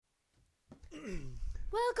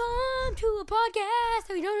Welcome to a podcast.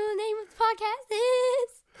 We don't know the name of the podcast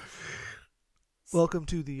is. Welcome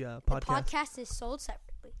to the podcast. The podcast is sold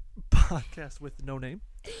separately. Podcast with no name.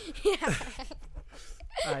 Yeah.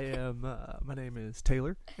 My name is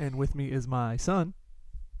Taylor, and with me is my son.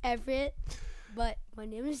 Everett, but my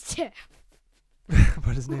name is Jeff.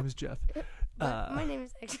 But his name is Jeff. My name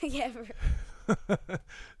is actually Everett.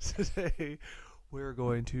 Today, we're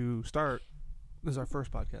going to start. This is our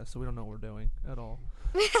first podcast, so we don't know what we're doing at all.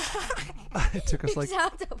 It took us like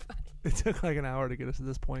an hour to get us to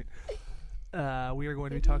this point. We are going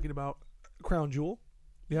to be talking about Crown Jewel.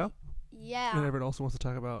 Yeah? Yeah. And Everett also wants to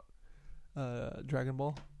talk about Dragon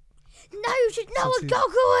Ball. No, you should know what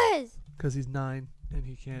Goku is! Because he's 9 and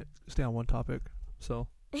he can't stay on one topic. So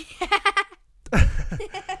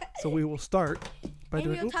so we will start by and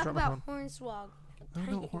doing... we'll talk about Hornswoggle.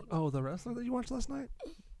 The wrestler that you watched last night?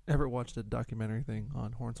 Everett watched a documentary thing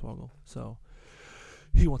on Hornswoggle, so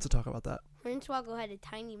he wants to talk about that. Hornswoggle had a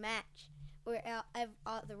tiny match where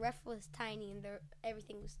the ref was tiny and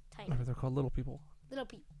everything was tiny. They're called little people. Little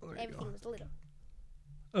people. Everything was little.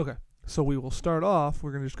 Okay, so we will start off.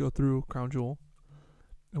 We're going to just go through Crown Jewel,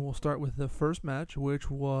 and we'll start with the first match, which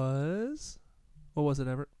was... What was it,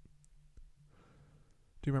 Everett?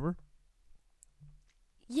 Do you remember?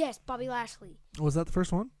 Yes, Bobby Lashley. Was that the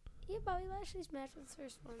first one? Yeah, Bobby Lashley's match was the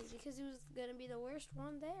first one because it was going to be the worst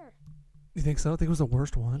one there. You think so? I think it was the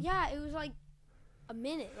worst one. Yeah, it was like a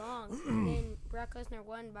minute long. And then Brock Lesnar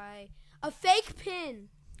won by a fake pin.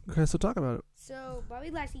 Okay, so talk about it. So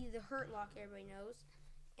Bobby Lashley did the Hurt Lock, everybody knows.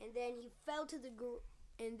 And then he fell to the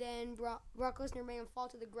and then Brock Lesnar made him fall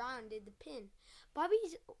to the ground and did the pin. Bobby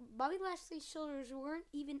Lashley's shoulders weren't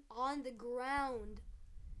even on the ground.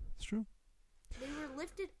 It's true. They were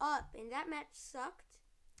lifted up, and that match sucked.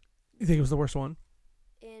 You think it was the worst one?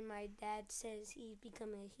 And my dad says he's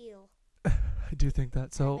becoming a heel. I do think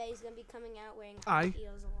that. So I bet he's going to be coming out wearing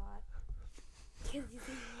heels a lot. Because he's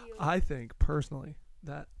a heel. I think, personally,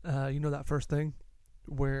 that, that first thing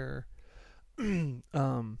where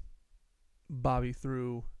Bobby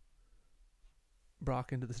threw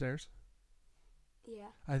Brock into the stairs? Yeah.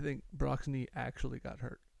 I think Brock's knee actually got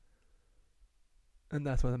hurt. And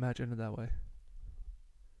that's why the match ended that way.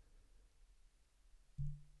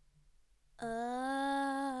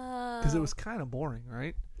 Because it was kind of boring,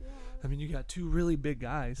 right? Yeah. I mean, you got two really big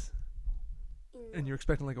guys, and you're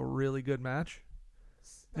expecting like a really good match,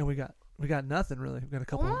 and we got nothing really. We got a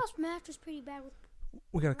couple. Almost match was pretty bad.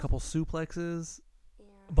 We got a couple suplexes,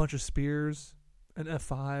 a bunch of spears, an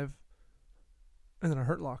F5, and then a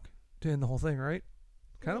hurt lock to end the whole thing, right?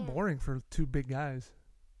 Kind of boring for two big guys.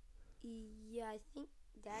 Yeah, I think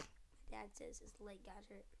Dad says his leg got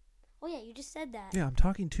hurt. Oh, yeah, you just said that. Yeah, I'm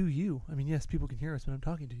talking to you. I mean, yes, people can hear us, but I'm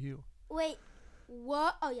talking to you. Wait,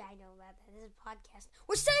 what? Oh, yeah, I know about that. This is a podcast.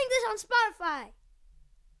 We're setting this on Spotify.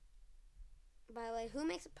 By the way, who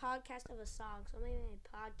makes a podcast of a song? Somebody made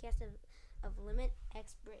a podcast of Limit,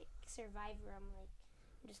 X Break, Survivor. I'm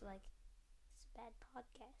just like, it's a bad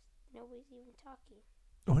podcast. Nobody's even talking.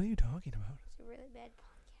 What are you talking about? It's a really bad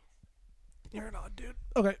podcast. You're an odd dude.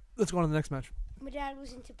 Okay, let's go on to the next match. My dad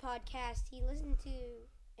listened to podcasts. He listened to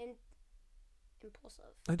Impulsive.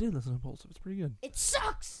 I did listen to Impulsive. It's pretty good. It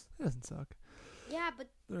sucks. It doesn't suck. Yeah, but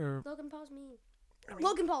Logan Paul's mean.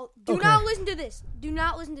 Logan Paul, do not listen to this. Do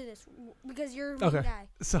not listen to this because you're a mean guy.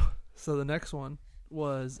 So the next one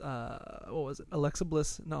was what was it? Alexa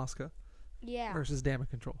Bliss and Asuka. Yeah. Versus Damage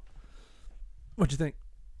Control. What'd you think?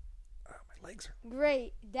 Oh, my legs are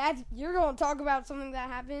great. You're going to talk about something that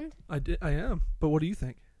happened. I am. But what do you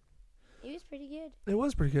think? It was pretty good. It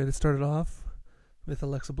was pretty good. It started off with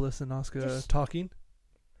Alexa Bliss and Asuka talking.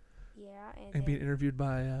 Yeah, and being interviewed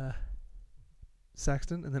by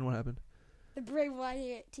Saxton, and then what happened? The Bray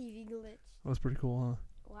Wyatt TV glitch. That was pretty cool, huh?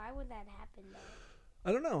 Why would that happen, though?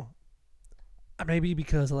 I don't know. Maybe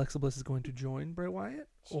because Alexa Bliss is going to join Bray Wyatt,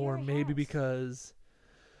 or maybe because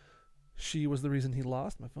she was the reason he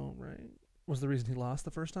lost. My phone, right? Was the reason he lost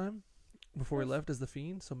the first time before he left as the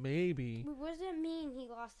Fiend. So maybe. What does it mean he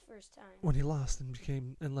lost the first time? When he lost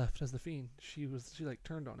and left as the Fiend, she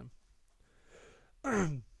turned on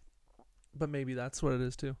him. But maybe that's what it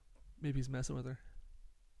is too. Maybe he's messing with her.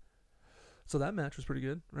 So that match was pretty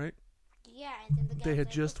good, right? Yeah, and then the guy they had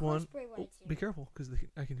just won. Be here. Careful, because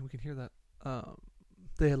we can hear that.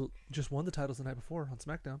 They had just won the titles the night before on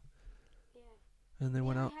SmackDown. Yeah. And they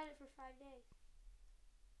went out. They only had it for 5 days.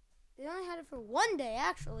 They only had it for 1 day,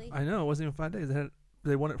 actually. I know, it wasn't even 5 days.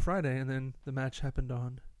 They won it Friday, and then the match happened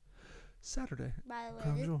on Saturday. By the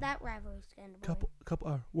way, that rivalry's kind of boring.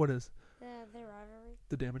 Couple. What is? The rivalry.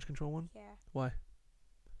 The Damage Control one? Yeah. Why?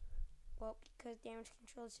 Well, because Damage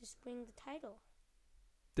Control is just winning the title.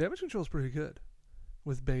 Damage Control is pretty good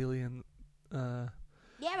with Bailey and.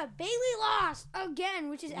 Yeah, but Bailey lost again,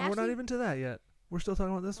 which is We're actually. not even to that yet. We're still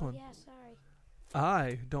talking about this one. Yeah, sorry.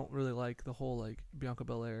 I don't really like the whole like Bianca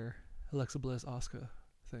Belair, Alexa Bliss, Asuka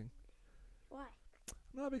thing. Why?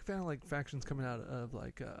 I'm not a big fan of like factions coming out of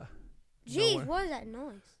like. Jeez, nowhere. what is that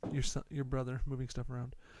noise? Your brother moving stuff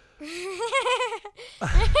around. He's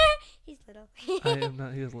little. I am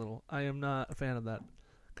not. He is little. I am not a fan of that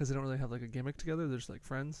because they don't really have like a gimmick together. They're just like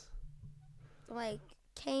friends. Like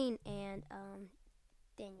Kane and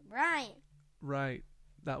Daniel Bryan. Right.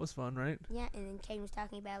 That was fun, right? Yeah, and then Kane was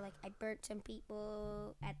talking about like I burnt some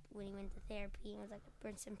people when he went to therapy. And was like I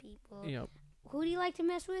burnt some people. Yep. Who do you like to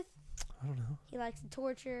mess with? I don't know. He likes to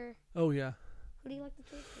torture. Oh yeah. Who do you like to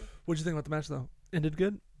torture? What'd you think about the match though? Ended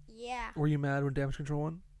good? Yeah. Were you mad when Damage Control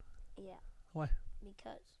won? Yeah. Why?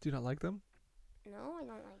 Because. Do you not like them? No, I don't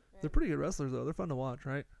like them. They're pretty good wrestlers though. They're fun to watch,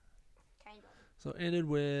 right? Kind of. So ended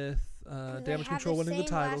with Damage Control winning the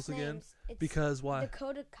titles again. Because why?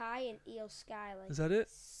 Dakota Kai and Io Sky. Like, is that it?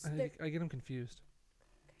 I get them confused.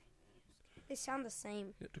 They sound the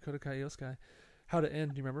same. Yeah, Dakota Kai, Io Sky. How'd it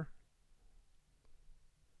end? Do you remember?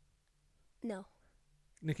 No.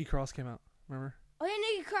 Nikki Cross came out. Remember? Oh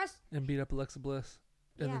yeah, Nikki Cross. And beat up Alexa Bliss,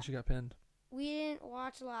 and then she got pinned. We didn't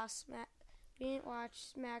watch We didn't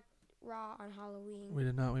watch Smack Raw on Halloween. We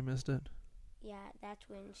did not. We missed it. Yeah, that's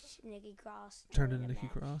when Nikki Cross turned into Nikki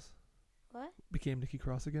Cross. What? Became Nikki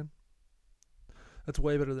Cross again. That's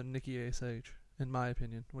way better than Nikki ASH, in my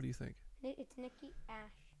opinion. What do you think? It's Nikki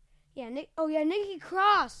Ash. Yeah, Nikki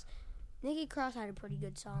Cross. Nikki Cross had a pretty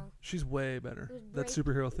good song. She's way better. That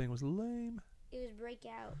superhero thing was lame. It was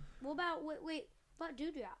Breakout. What about wait? What about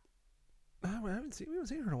Dewdrop? We haven't seen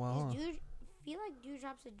her in a while. I feel like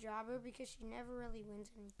Dewdrop's a jobber because she never really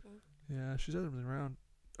wins anything. Yeah, she doesn't really around.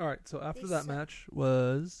 All right, so after that match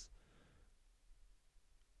was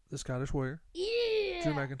the Scottish Warrior,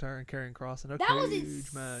 Drew McIntyre, and Karrion Kross in a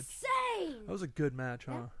huge match. That was a good match,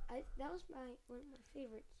 huh? That was one of my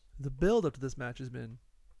favorites. The build up to this match has been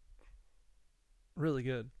really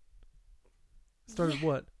good. Started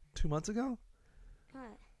what, 2 months ago?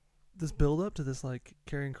 What? This build up to this like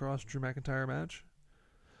Karrion Kross Drew McIntyre match.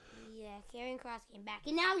 Yeah, Karrion Kross came back,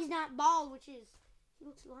 and now he's not bald, which is he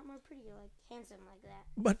looks a lot more pretty, like handsome like that.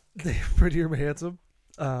 But prettier, handsome.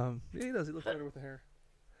 Yeah, he does. He looks better with the hair.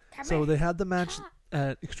 So they had the match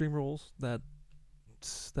at Extreme Rules, that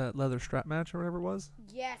leather strap match or whatever it was.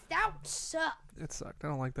 Yes, that sucked. It sucked. I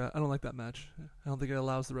don't like that. I don't like that match. I don't think it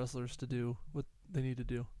allows the wrestlers to do what they need to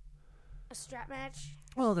do. A strap match?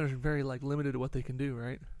 Well, they're very like limited to what they can do,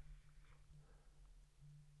 right?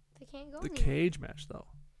 They can't go the anywhere. Cage match, though.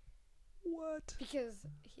 What? Because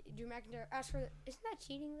Drew McIntyre asked for isn't that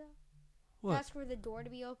cheating though? What? Ask for the door to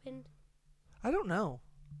be opened. I don't know.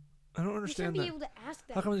 I don't understand you that. should be able to ask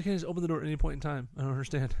that. How come they can't just open the door at any point in time? I don't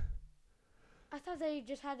understand. I thought they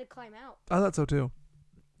just had to climb out. I thought so too.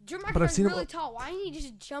 Drew McIntyre's really tall. Why didn't he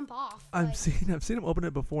just jump off? I've seen him open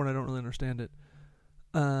it before, and I don't really understand it.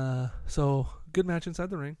 So good match inside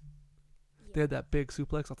the ring. Yeah. They had that big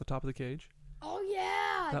suplex off the top of the cage. Oh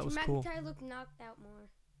yeah, that was cool. McIntyre looked knocked out more.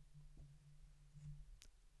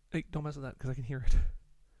 Hey, don't mess with that because I can hear it.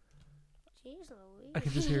 Jeez Louise. I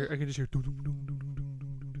can just hear. Dum, dum, dum, dum, dum, dum,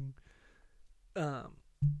 dum.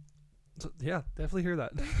 So yeah, definitely hear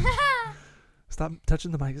that. Stop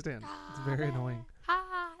touching the mic stand. It's very annoying.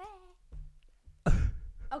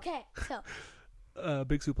 Okay, so.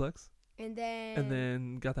 Big suplex. And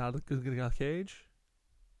then got out of the cage.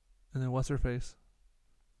 And then what's her face?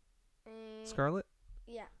 Scarlett?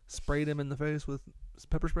 Yeah. Sprayed him in the face with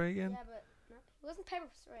pepper spray again? Yeah, but it wasn't pepper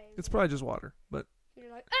spray. It's probably just water, but... You're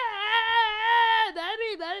like,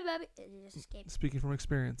 baby. And he just escaped. Speaking from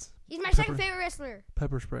experience. He's my second favorite wrestler.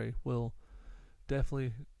 Pepper spray will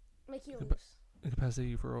definitely... make you lose. Incapacitate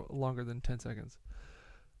you for longer than 10 seconds.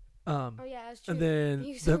 Oh, yeah, that's true. And then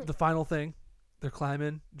the final thing, they're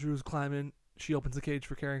climbing. Drew's climbing. She opens the cage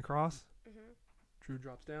for Karrion Kross. Mm-hmm. Drew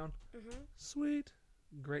drops down. Mm-hmm. Sweet.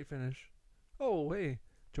 Great finish. Oh, hey.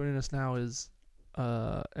 Joining us now is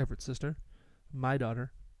Everett's sister, my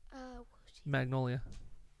daughter, Magnolia.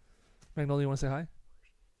 Magnolia, you want to say hi?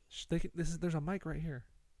 There's a mic right here.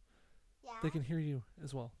 Yeah. They can hear you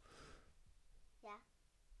as well. Yeah.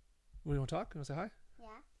 What, do you want to talk? You want to say hi? Yeah.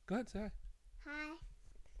 Go ahead, say hi. Hi.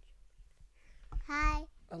 Hi.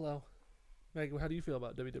 Hello. Meg, how do you feel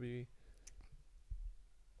about WWE?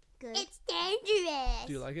 Good. It's dangerous.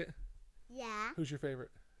 Do you like it? Yeah. Who's your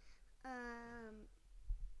favorite?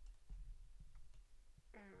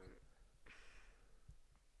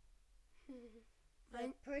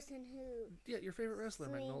 The person who... Yeah, your favorite wrestler,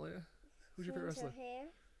 Magnolia. Who's your favorite wrestler? Her hair.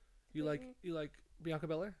 You like Bianca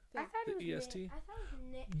Belair? I thought The it was EST? I thought it was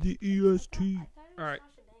Nick. The EST. I thought it was All right.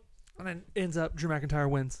 Sasha Banks. And then ends up Drew McIntyre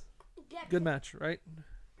wins. Yeah, Good match, right?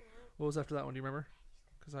 What was after that one? Do you remember?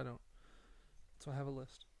 Because I don't. So I have a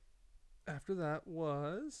list. After that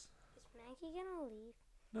was... Is Maggie gonna leave?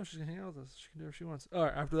 No, she's going to hang out with us. She can do whatever she wants. All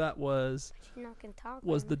right, after that was... She's not gonna talk.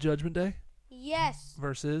 Was the Judgment Day yes.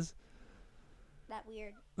 versus That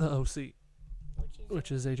weird. the OC, Which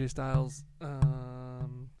which is is AJ Styles,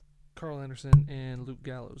 Carl Anderson, and Luke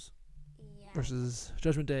Gallows yeah. versus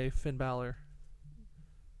Judgment Day, Finn Balor,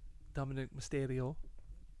 Dominic Mysterio,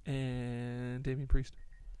 and Damian Priest.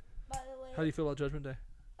 By the way. How do you feel about Judgment Day?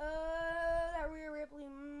 That Rhea Ripley.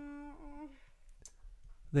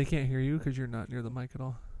 They can't hear you because you're not near the mic at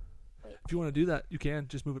all. Wait. If you want to do that, you can.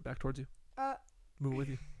 Just move it back towards you. Move it with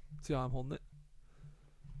you. See how I'm holding it?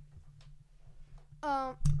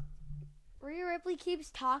 Rhea Ripley keeps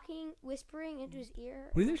talking, whispering into his ear.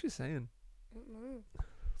 What do you think she's saying? I don't know.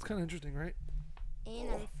 It's kind of interesting, right? And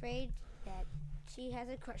I'm afraid that she has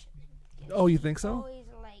a crush on him. Oh, you think so? Always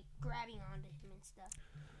like grabbing onto him and stuff.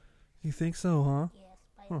 You think so, huh? Yes,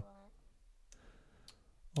 by Huh. a lot.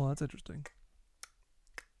 Well, that's interesting.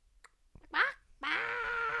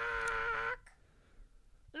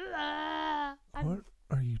 What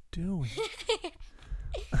are you doing?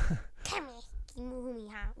 Come here,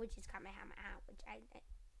 Kimuhumi-ha, which is Kamehameha, which I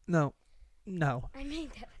No.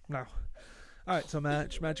 made that. No. All right, so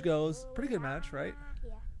match goes. Pretty good match, right?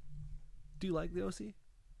 Yeah. Do you like the OC?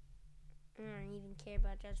 I don't even care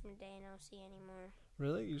about Judgment Day and OC anymore.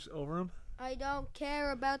 Really? You just over them? I don't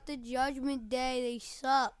care about the Judgment Day. They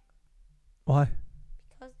suck. Why?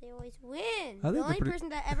 Because they always win. I think The they're only pretty- person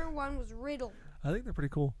that ever won was Riddle. I think they're pretty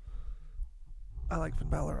cool. I like Finn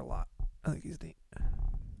Balor a lot. I think he's neat.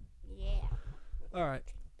 Yeah. All right.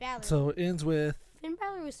 Balor. So it ends with Finn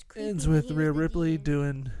Balor was creepy. ends when with he was Rhea the Ripley demon.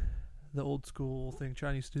 doing the old school thing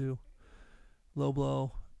Chinese do. Low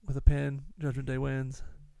blow with a pin. Judgment Day wins.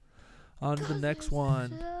 On to the next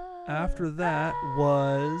one. After that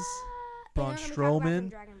was Braun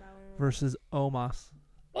Strowman versus Omos.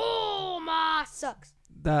 Omos sucks.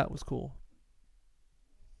 That was cool.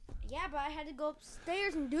 Yeah, but I had to go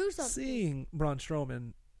upstairs and do something. Seeing Braun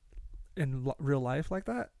Strowman in real life like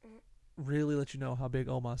that really let you know how big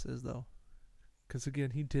Omos is, though. Because,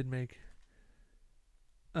 again, he did make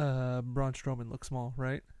Braun Strowman look small,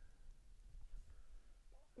 right?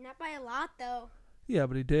 Not by a lot, though. Yeah,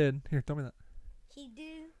 but he did. Here, tell me that. He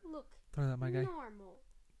did look Tell me that, my guy. normal.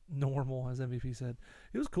 Normal, as MVP said.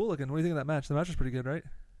 He was cool looking. What do you think of that match? The match was pretty good, right?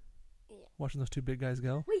 Yeah. Watching those two big guys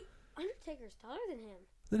go. Wait, Undertaker's taller than him.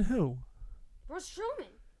 Then who? Braun Strowman.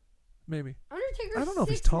 Maybe. Undertaker's I don't know if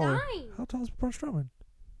he's taller. 6'9". How tall is Braun Strowman?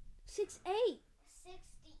 6'8".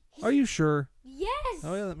 60. Are you sure? Yes.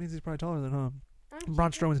 Oh, yeah, that means he's probably taller than him. Undertaker-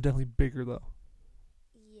 Braun Strowman's definitely bigger, though.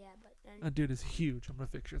 Yeah, but then. That dude is huge. I'm going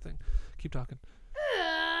to fix your thing. Keep talking.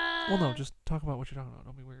 Well, no, just talk about what you're talking about.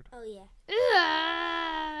 Don't be weird. Oh yeah.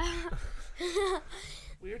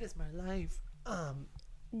 Weird is my life.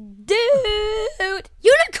 Dude,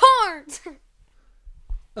 unicorns.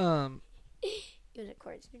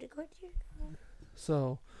 Unicorns.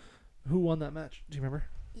 So, who won that match? Do you remember?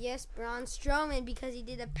 Yes, Braun Strowman, because he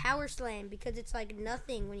did a power slam, because it's like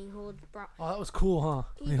nothing when he holds Braun. Oh, that was cool, huh?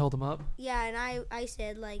 When he held him up. Yeah, and I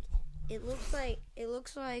said like it looks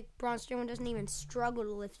like Braun Strowman doesn't even struggle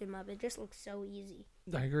to lift him up. It just looks so easy.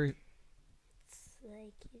 I agree. It's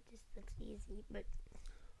like it just looks easy. But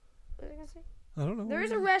what was I gonna say? I don't know. There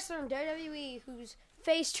is a wrestler in WWE whose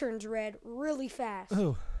face turns red really fast.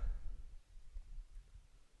 Oh,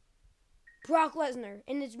 Brock Lesnar.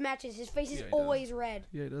 In his matches, his face is Yeah, he always red.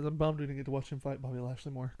 yeah, he does. I'm bummed we didn't get to watch him fight Bobby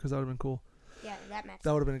Lashley more, because that would have been cool. Yeah, that match.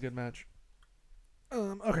 That would have been a good match.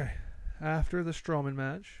 Okay. After the Strowman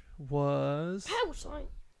match was... Power slam.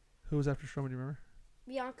 Who was after Strowman, do you remember?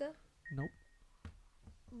 Bianca. Nope.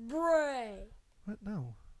 Bray. What?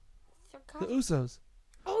 No. The Usos.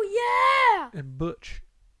 Oh yeah. And Butch.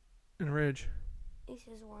 And Ridge. This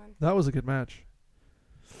is one. That was a good match.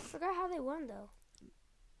 I forgot how they won though.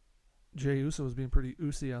 Jey Uso was being pretty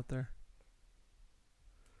oosy out there.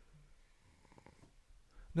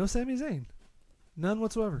 No Sami Zayn. None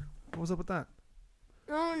whatsoever. What was up with that?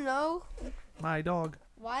 Oh no. My dog.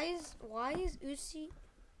 Why is Uzi?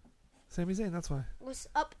 Sami Zayn, that's why. What's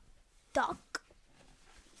up, duck?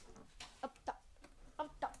 Up duck.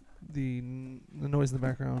 Up duck. The noise in the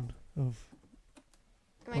background of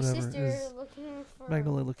My Whatever sister is looking for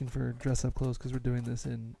Magnolia looking for dress-up clothes because we're doing this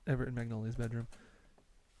in Everett and Magnolia's bedroom.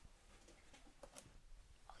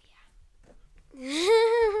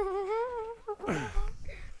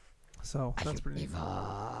 So, that's pretty neat.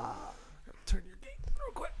 Turn your gate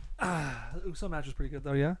real quick. The Uso match was pretty good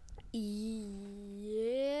though. Yeah.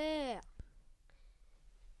 Yeah.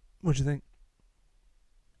 What'd you think?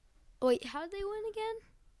 Wait, how did they win again?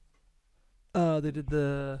 They did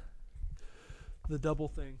the double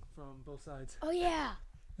thing from both sides, Oh yeah.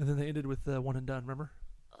 and then they ended with the one and done. Remember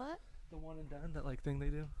What? the one and done, that like thing they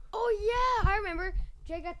do? Oh yeah, I remember.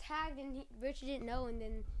 Jay got tagged and Richard didn't know, and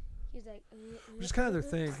then he was like, Which is kind of their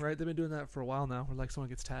thing, right? They've been doing that for a while now, where like someone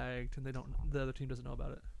gets tagged and the other team doesn't know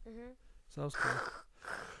about it. Mm-hmm. So that was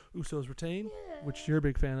cool. Usos retain, Yeah. which you're a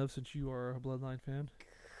big fan of since you are a Bloodline fan.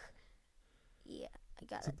 Yeah, I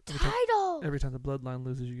got So a every time- title. Every time the Bloodline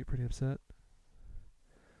loses, you get pretty upset.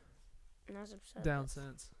 And I was upset. Down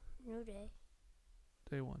since No day.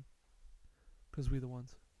 day one, because we the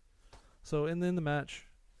ones. So and then the match,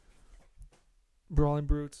 Brawling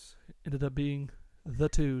Brutes ended up being the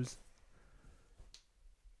twos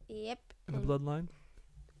Yep. in the and Bloodline.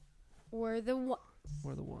 we're the one.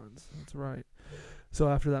 We're the ones. That's right. So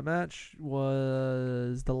after that match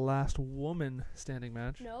was the last woman standing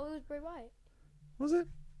match. No, it was Bray Wyatt. Was it?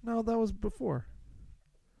 No, that was before.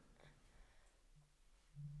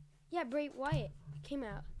 Yeah, Bray Wyatt came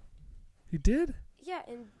out. He did? Yeah,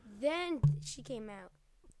 and then she came out.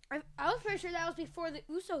 I was pretty sure that was before the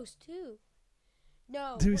Usos too.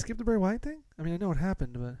 No. Did we skip the Bray Wyatt thing? I mean, I know what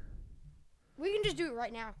happened, but We can just do it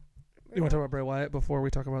right now. you want to talk about Bray Wyatt before we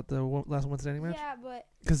talk about the last woman standing match? Yeah, but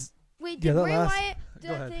Because wait, Yeah, did that Bray last- Wyatt do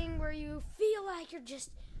Go that ahead. thing where you feel like you're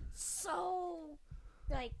just so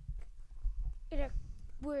like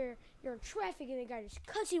where you're in traffic and the guy just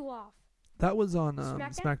cuts you off? that was on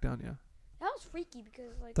SmackDown? SmackDown, yeah. That was freaky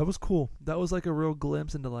because like That was cool. That was like a real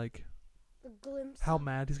glimpse into like the glimpse. how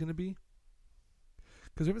mad he's gonna be.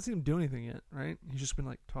 Because we haven't seen him do anything yet, right? He's just been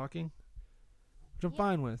like talking, which I'm Yeah.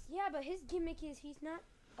 fine with. Yeah, but his gimmick is he's not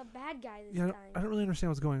a bad guy this Yeah, time. I don't really understand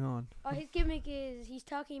what's going on. His gimmick is he's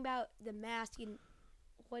talking about the mask and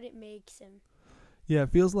what it makes him. Yeah, it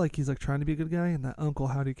feels like he's like trying to be a good guy, and that Uncle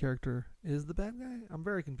Howdy character is the bad guy. I'm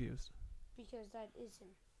very confused. Because that is him.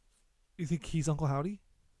 You think he's Uncle Howdy?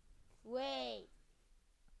 Wait.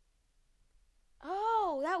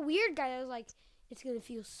 Oh, that weird guy that was like, it's going to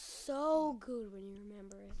feel so good when you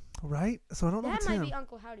remember it. Right? So I don't know if That it's might him. be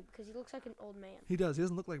Uncle Howdy because he looks like an old man. He does. He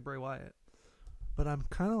doesn't look like Bray Wyatt. But I'm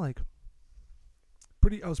kind of like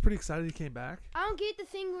I was pretty excited he came back. I don't get the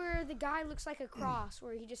thing where the guy looks like a cross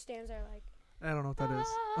where he just stands there like. I don't know what that is.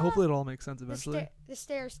 Ah. Hopefully it all makes sense eventually. The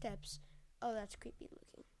stair steps. Oh, that's creepy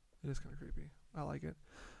looking. It is kind of creepy. I like it.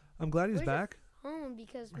 I'm glad he's Where's your back.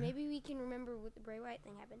 Because maybe we can remember what the Bray Wyatt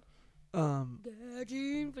thing happened.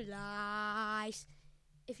 Catching flies.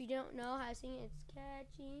 If you don't know how to sing it, it's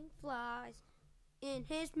catching flies in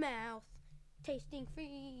his mouth, tasting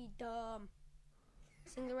freedom.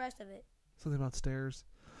 Sing the rest of it. Something about stairs.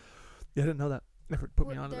 Yeah, I didn't know that. Never put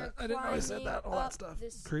me onto They're that. I didn't know he said that. All climbing that stuff. up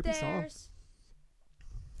the Creepy song. stairs,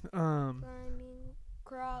 Um, Climbing,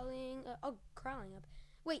 crawling. Crawling up.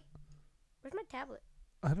 Wait, where's my tablet?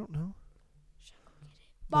 I don't know. Should I go get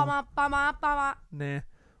it? No. Bama, bama, bama. Nah,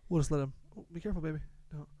 we'll just let him. Oh, be careful, baby.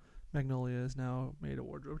 Don't. Magnolia has now made a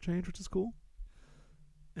wardrobe change, which is cool,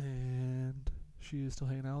 and she is still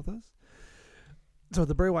hanging out with us. So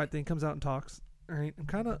the Bray Wyatt thing comes out and talks. All right, I'm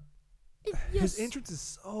kind of. His entrance is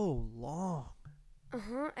so long.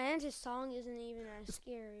 And his song isn't even as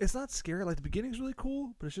scary. It's not scary. Like the beginning's really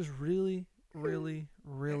cool, but it's just really, really,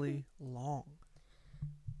 really long.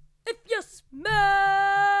 If you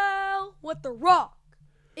smell what The Rock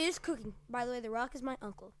is cooking. By the way, The Rock is my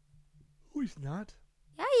uncle. Oh, he's not.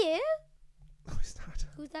 Yeah, he is. Oh, he's not.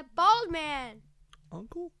 Who's that bald man?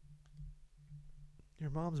 Uncle?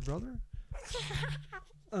 Your mom's brother?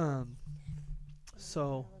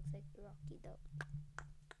 So That looks like the Rocky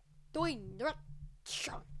though. Doing the Rock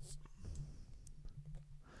shots.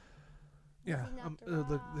 yeah, Is he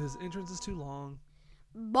not his entrance is too long.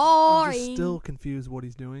 Boring. I'm just still confused what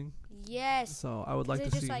he's doing. Yes. So I would like to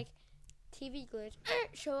it's see. just like TV glitch.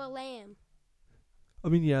 Show a lamb. I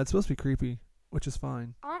mean, yeah, it's supposed to be creepy, which is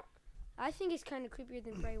fine. I think it's kind of creepier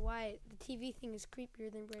than Bray Wyatt. The TV thing is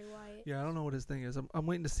creepier than Bray Wyatt. Yeah, I don't know what his thing is. I'm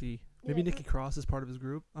waiting to see. Maybe Yeah. Nikki Cross is part of his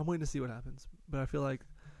group. I'm waiting to see what happens. But I feel like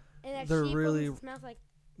And that They're sheep really- opens its mouth like,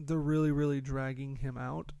 they're really, really dragging him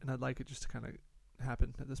out, and I'd like it just to kind of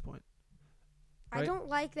happen at this point. I Right? don't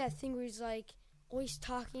like that thing where he's like always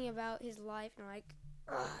talking about his life and like,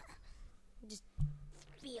 ugh, just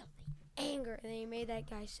feel the anger. And then he made that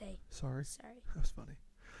guy say, Sorry, sorry. that was funny.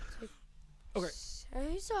 Okay.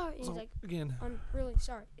 Sorry, sorry. And So he's like, again, I'm really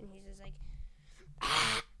sorry. And he's just like,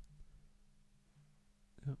 ah.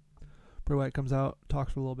 Bray Wyatt comes out,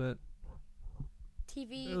 talks for a little bit. It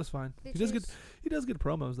TV. was fine. They He does good. just- He does good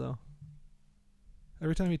promos though.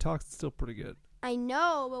 Every time he talks, it's still pretty good. I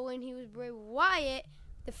know, but when he was Bray Wyatt,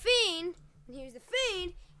 the Fiend, when he was the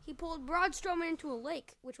Fiend, he pulled Braun Strowman into a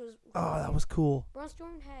lake, which was... Oh, that was cool. Braun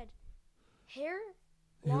Strowman had hair.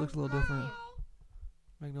 He looks a little different.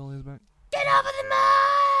 Magnolia's back. Get off of the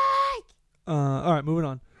mic! All right, moving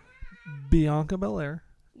on. Bianca Belair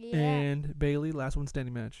Yeah. and Bayley, last one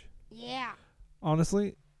standing match. Yeah.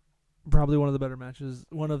 Honestly, probably one of the better matches.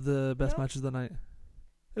 One of the best Nope. matches of the night.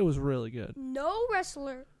 It was really good. No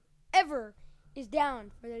wrestler ever is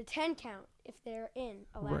down for their 10 count if they're in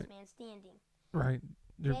a last Right. man standing. Right.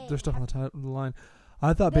 They're They stuck on have- the line.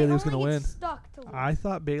 I thought Bayley was going to only win. get stuck to lose. I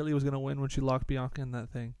thought Bayley was going to win when she locked Bianca in that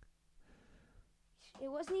thing. It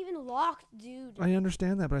wasn't even locked, dude. I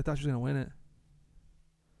understand that, but I thought she was going to win it.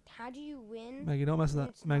 How do you win? Maggie, don't mess with when that.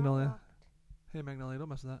 it's not Magnolia. locked? Hey, Magnolia, don't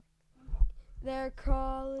mess with that. They're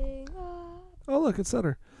crawling Oh, look, it's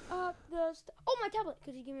Sutter. up the Oh, my tablet.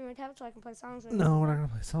 Could you give me my tablet so I can play songs? No, we're not going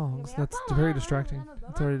to play songs. That's very distracting.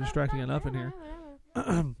 It's already distracting enough in here.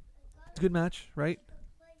 Good match, right?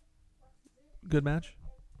 Good match?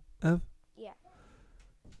 Ev? Yeah.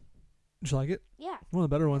 Did you like it? Yeah. One of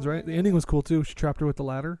the better ones, right? The ending was cool, too. She trapped her with the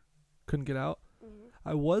ladder. Couldn't get out. Mm-hmm.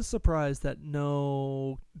 I was surprised that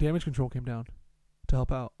no damage control came down to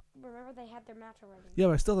help out. Remember, they had their match already. Yeah,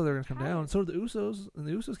 but I still thought they were going to come How down. did- So did the Usos, and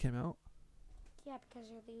the Usos came out. Yeah, because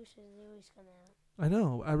they're the Usos. They always come out. I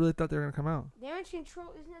know. I really thought they were going to come out. Damage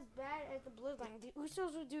control isn't as bad as the Bloodline. The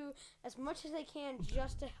Usos will do as much as they can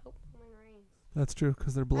just to help Roman Reigns. That's true,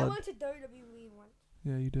 because they're I blood. went to WWE once.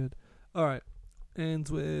 Yeah, you did. All right.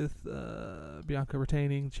 Ends with Bianca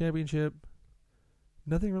retaining the championship.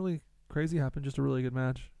 Nothing really crazy happened. Just a really good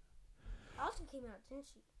match. Asuka came out, didn't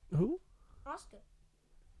she? Who? Asuka.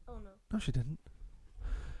 Oh, no. No, she didn't.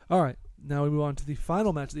 All right. Now we move on to the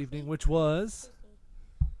final match of the evening, which was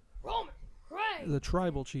Roman Reigns. the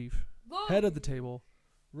Tribal Chief, head of the table,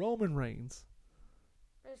 Roman Reigns,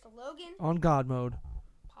 There's the Logan on God mode.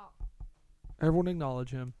 Paul. Everyone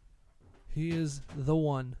acknowledge him. He is the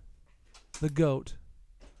one, the GOAT.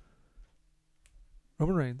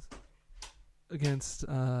 Roman Reigns against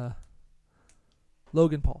Logan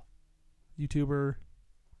Paul, YouTuber,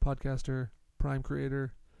 podcaster, Prime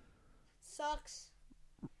creator, Sucks.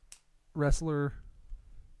 wrestler.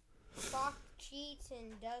 Cheats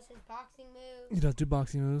and does his boxing moves. He does do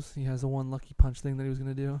boxing moves. He has the one lucky punch thing that he was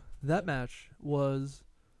going to do. That match was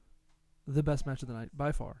the best match of the night,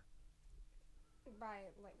 by far. By,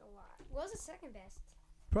 like, a lot. What was the second best?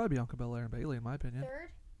 Probably Bianca Belair and Bayley, in my opinion.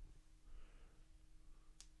 Third?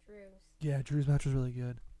 Drew's. Yeah, Drew's match was really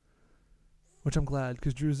good. Which I'm glad,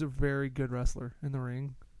 because Drew's a very good wrestler in the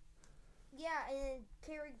ring. Yeah, and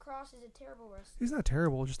Karrion Kross is a terrible wrestler. He's not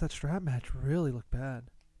terrible, just that strap match really looked bad.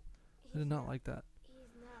 I did not like that.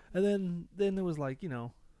 He's not. And then it was like,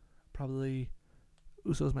 probably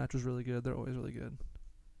Usos match was really good. They're always really good.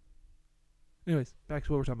 Anyways, back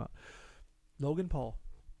to what we're talking about. Logan Paul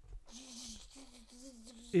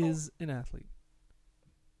is an athlete.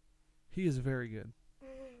 He is very good,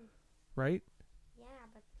 right? Yeah,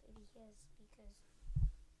 but he is because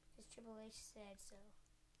Triple H said so.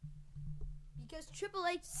 Because Triple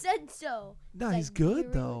H said so. No, Like, he's good really-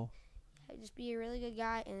 though. Just be a really good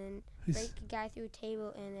guy and then He's break a guy through a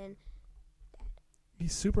table and then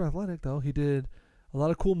he's super athletic though. He did a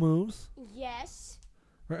lot of cool moves. yes.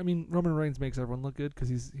 Right? I mean, Roman Reigns makes everyone look good because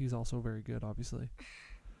he's also very good, obviously.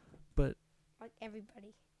 But Like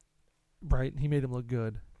everybody. right, he made him look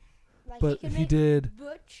good. Like But he can he make did.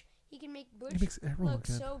 Butch. He can make Butch He makes everyone look look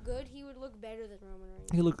good. so good. He would look better than Roman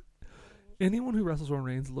Reigns. He look. Anyone who wrestles Roman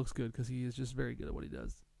Reigns looks good because he is just very good at what he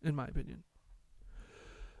does, in my opinion.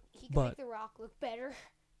 He can but- make The Rock look better.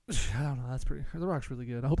 I don't know. That's pretty. The Rock's really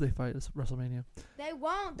good. I hope they fight at WrestleMania. They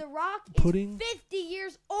won't. The Rock Putting- is 50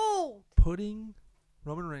 years old. Putting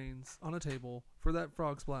Roman Reigns on a table for that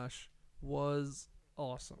frog splash was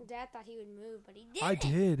awesome. Dad thought he would move, but he didn't. I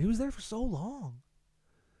did. He was there for so long.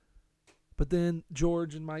 But then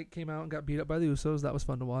George and Mike came out and got beat up by the Usos. That was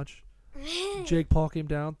fun to watch. Jake Paul came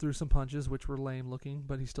down, threw some punches, which were lame looking,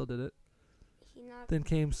 but he still did it. He knocked Then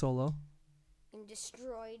came Solo. and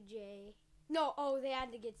destroyed Jay. No, they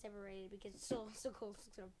had to get separated because So Cold's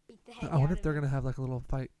gonna beat the heck I wonder out if they're of him. going to have like a little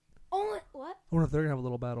fight. Oh, what? I wonder if they're going to have a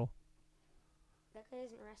little battle. That guy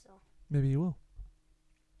doesn't wrestle. Maybe he will.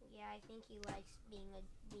 Yeah, I think he likes being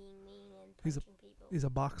mean and He's punching people. He's a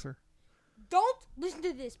boxer. Don't listen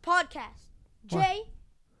to this podcast. Why?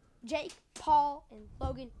 Jake, Paul, and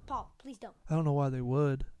Logan Paul. Please don't. I don't know why they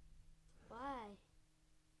would. Why?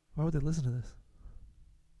 Why would they listen to this?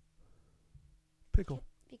 Pickle.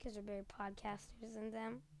 Because they're better podcasters than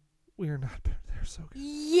them. We are not. They're so good.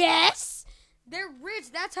 Yes! They're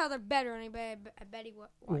rich. That's how they're better. And I bet he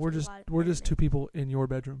We're just two people in your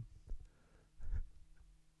bedroom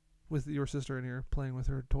with your sister in here playing with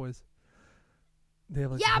her toys. They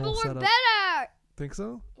have like yeah, the whole but we're setup. better. Think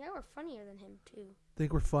so? Yeah, we're funnier than him too.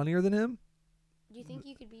 Think we're funnier than him? Do you think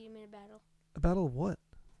you could beat him in a battle? A battle of what?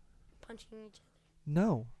 Punching each other.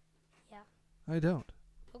 No. Yeah. I don't.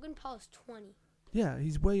 Logan Paul is 20. Yeah,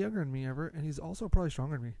 he's way younger than me, Everett, and he's also probably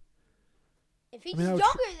stronger than me. If he's I mean, younger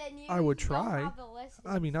than you, I would you don't try. have the lessons.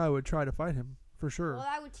 I mean, I would try to fight him, for sure. Well,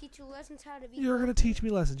 I would teach you lessons how to be. You're going to teach me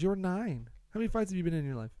lessons. You're 9. How many fights have you been in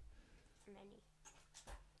your life?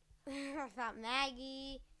 Many. I fought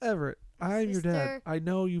Maggie. Everett, I'm your dad. sister. I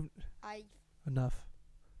know you... Enough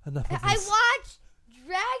of this. I watched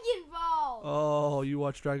Dragon Ball. Oh, you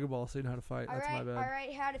watch Dragon Ball, so you know how to fight. That's my bad.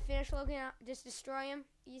 Alright, how to finish Logan out. Just destroy him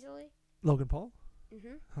easily. Logan Paul?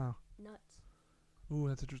 Mm-hmm. How? Nuts. Ooh,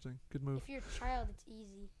 that's interesting. Good move. If you're a child, it's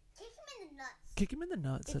easy. Kick him in the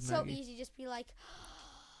nuts, It's said so Maggie. easy. Just be like,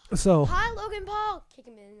 So, hi, Logan Paul. Kick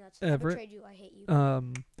him in the nuts. Everett, I betrayed you. I hate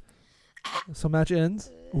you. so match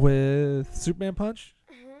ends with Superman punch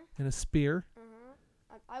and a spear.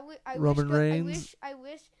 Roman Reigns. I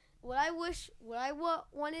wish. What I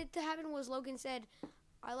wanted to happen was Logan said,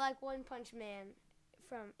 "I like One Punch Man."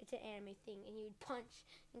 It's an anime thing, and he would punch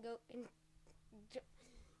and go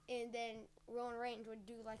and then Roman Reigns would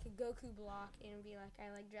do like a Goku block and be like,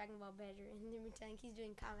 "I like Dragon Ball better," and then pretend he's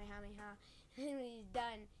doing Kamehameha, and then when he's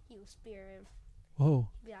done, he will spear him. Whoa.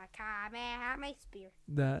 He'd be like, Kamehameha spear.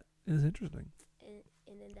 That is interesting.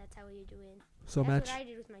 And then that's how you do it. So That's match. what I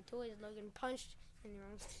did with my toys. Logan punched, and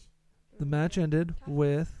The match ended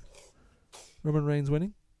with Roman Reigns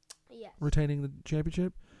winning, yes, retaining the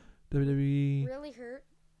championship. WWE really hurt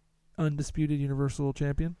undisputed Universal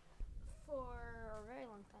Champion. for a very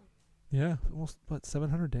long time. Yeah, almost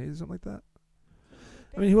 700 days, something like that.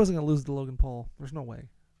 I mean, he wasn't gonna lose to Logan Paul. There's no way.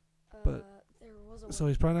 But there was a so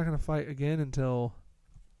he's probably not gonna fight again until.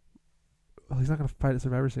 Well, he's not gonna fight at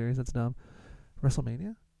Survivor Series. That's dumb.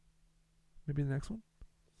 WrestleMania. Maybe the next one.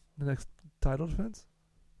 The next title defense.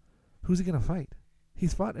 Who's he gonna fight?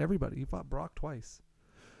 He's fought everybody. He fought Brock twice.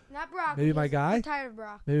 Not Brock. Maybe my guy? I'm tired of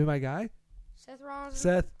Brock. Maybe my guy. Seth Rollins.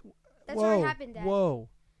 Seth. That's whoa, already happened, Dad. Whoa.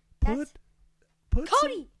 That's Put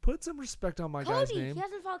Cody. Put some respect on my guy's Cody. name. He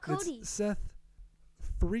hasn't fought Cody. It's Seth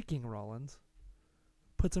freaking Rollins.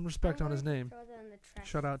 Put some respect on his name. Throw that in the trash.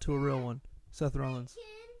 Shout out to a real one. Seth Rollins.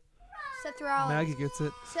 Seth Rollins. Maggie gets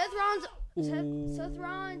it. Seth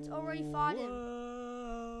Rollins already fought him.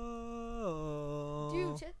 Whoa.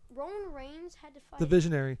 Dude, Roman Reigns had to fight. The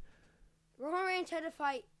visionary. Roman Reigns had to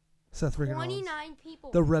fight Seth freaking Rollins. 29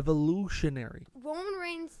 people. The revolutionary. Roman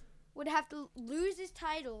Reigns would have to lose his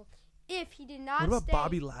title if he did not What about stay.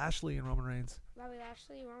 Bobby Lashley and Roman Reigns? Bobby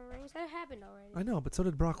Lashley, Roman Reigns? That happened already. I know, but so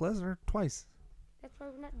did Brock Lesnar twice. That's why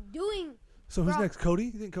we're not doing. So who's Brock. next? Cody?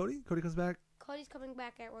 You think Cody? Cody comes back? Cody's coming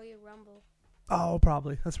back at Royal Rumble. Oh,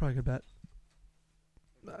 probably. That's probably a good bet.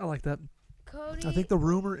 I like that. Cody. I think the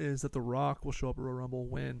rumor is that The Rock will show up at Royal Rumble,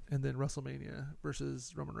 win, and then WrestleMania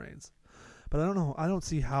versus Roman Reigns. But I don't know. I don't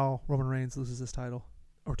see how Roman Reigns loses this title.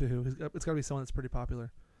 Or to who. It's got to be someone that's pretty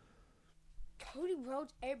popular. Cody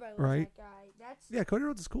Rhodes, everybody loves Right. that guy. Yeah, Cody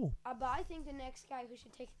Rhodes is cool. But I think the next guy who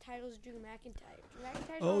should take the title is Drew McIntyre. Drew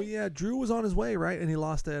McIntyre's Oh, only- yeah. Drew was on his way, right? And he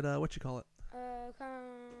lost at, Clash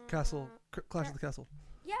of the Castle.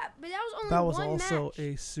 Yeah, but that was only That was one also match.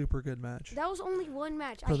 a super good match. That was only one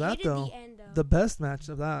match. For I that, hated though, the end, though. The best match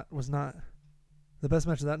of that was not... The best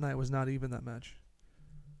match of that night was not even that match.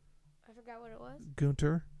 I forgot what it was.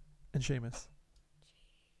 Gunther and Sheamus.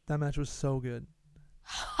 That match was so good.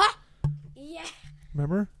 Yeah.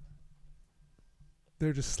 Remember?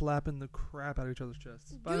 They're just slapping the crap out of each other's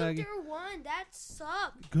chests. Bye, Maggie. Gunther won. That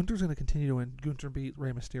sucked. Gunther's going to continue to win. Gunther beat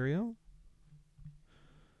Rey Mysterio.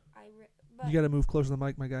 But You got to move closer to the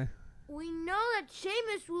mic, my guy. we know that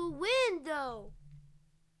Sheamus will win, though.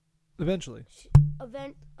 Eventually.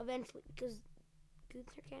 Eventually, because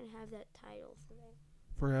Gunther can't have that title for them.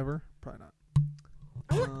 Forever? Probably not.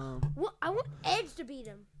 I want Edge to beat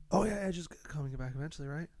him. Oh, yeah, Edge is coming back eventually,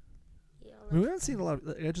 right? Yeah, I mean, we haven't seen a lot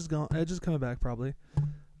of... Edge is coming back, probably.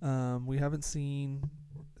 We haven't seen...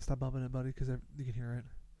 Stop bumping it, buddy, because you can hear it.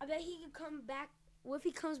 I bet he could come back. What if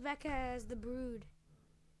he comes back as the Brood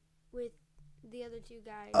with the other two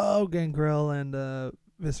guys? Oh, Gangrel and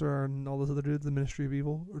Viscera and all those other dudes, the Ministry of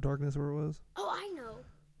Evil or Darkness, whatever it was. Oh, I know.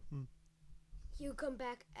 He would come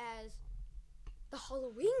back as the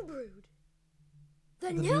Halloween Brood.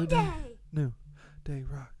 The New Day. New Day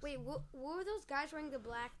rocks. Wait, what were those guys wearing the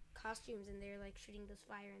black costumes and they're like shooting this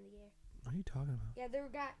fire in the air? What are you talking about? Yeah, there were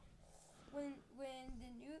guys when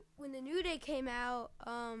the New Day came out.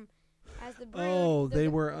 As the brood, Oh, the they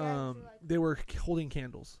rabbits were like, they were holding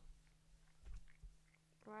candles.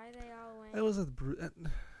 why are they all wearing? It was a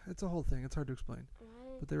it's a whole thing. It's hard to explain. Why?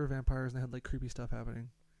 But they were vampires and they had like creepy stuff happening.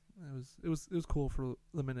 It was cool for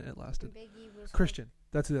the minute it lasted. Biggie was Christian.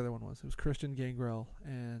 That's who the other one was. It was Christian, Gangrel,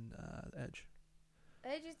 and Edge.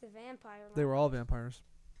 Edge is the vampire. They were all vampires.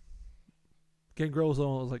 Gangrel was the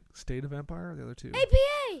one that was like stayed a vampire. The other two.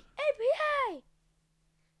 APA! APA!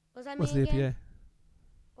 Was that What's me the again? APA?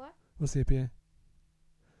 What? What's the APA?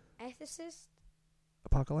 Ethicist?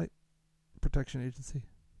 Apocalypse Protection Agency.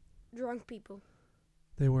 Drunk people.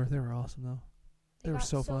 They were awesome though. They were got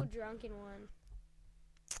so fun. drunk in one.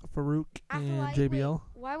 Farouk I feel and like, JBL. wait,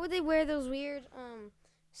 why would they wear those weird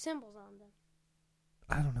symbols on them?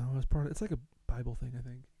 I don't know. It was it's like a Bible thing, I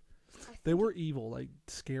think. They were evil, like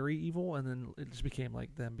scary evil, and then it just became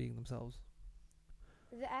like them being themselves.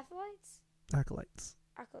 The acolytes? Acolytes.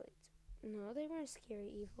 Acolytes. No, they weren't scary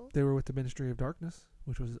evil. They were with the Ministry of Darkness,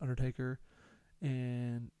 which was Undertaker,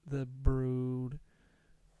 and the Brood.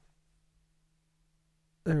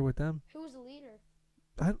 They were with them. Who was the leader?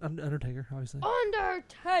 Undertaker, obviously.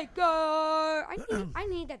 Undertaker! I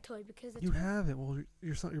need that toy because You have it. Well,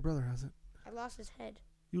 your brother has it. I lost his head.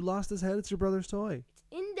 You lost his head. It's your brother's toy. It's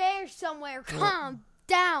in there somewhere. Well- Calm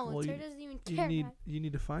down. well, Sir you- doesn't even care about it. You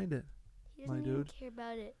need to find it. He doesn't my even dude. care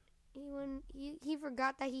about it. He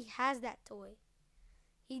forgot that he has that toy.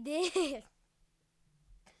 He did.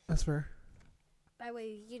 That's fair. By the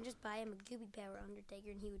way, you can just buy him a Gooby Power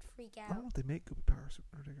Undertaker and he would freak I out. don't know if they make Gooby Power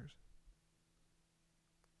Undertakers.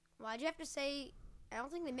 Why'd you have to say... I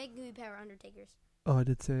don't think they make Gooby Power Undertakers. Oh, I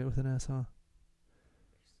did say it with an S, huh?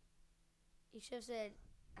 You should have said...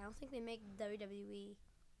 I don't think they make WWE.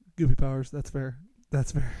 Gooby Powers. That's fair.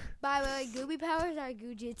 That's fair. By the way, Gooby Powers are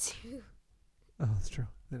Gujitsu. Oh, that's true.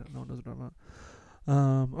 No one knows what I'm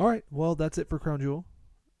about. All right. Well, that's it for Crown Jewel.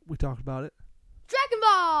 We talked about it. Dragon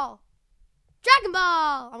Ball! Dragon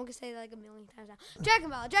Ball! I'm going to say that like a million times now. Dragon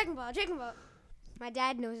Ball, Dragon Ball, Dragon Ball. My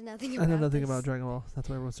dad knows nothing about I know nothing this. about Dragon Ball. That's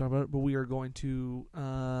why everyone's talking about it. But we are going to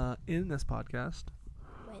end this podcast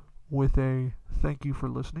with a thank you for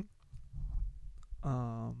listening.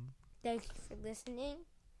 Thank you for listening.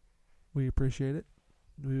 We appreciate it.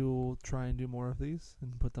 We will try and do more of these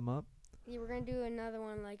and put them up. Yeah, we're going to do another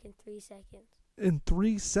one like in 3 seconds. In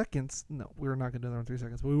 3 seconds? No, we're not going to do another one in 3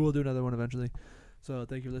 seconds. But we will do another one eventually. So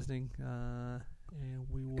thank you for listening. And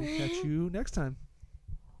we will catch you next time.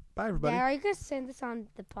 Bye, everybody. Dad, are you going to send this on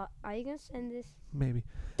the pot? Are you going to send this? Maybe.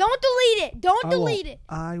 Don't delete it. Don't delete it.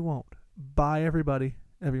 I won't. Bye, everybody.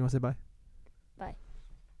 Everyone say bye. Bye.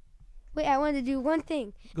 Wait, I wanted to do one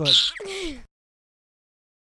thing. Go ahead.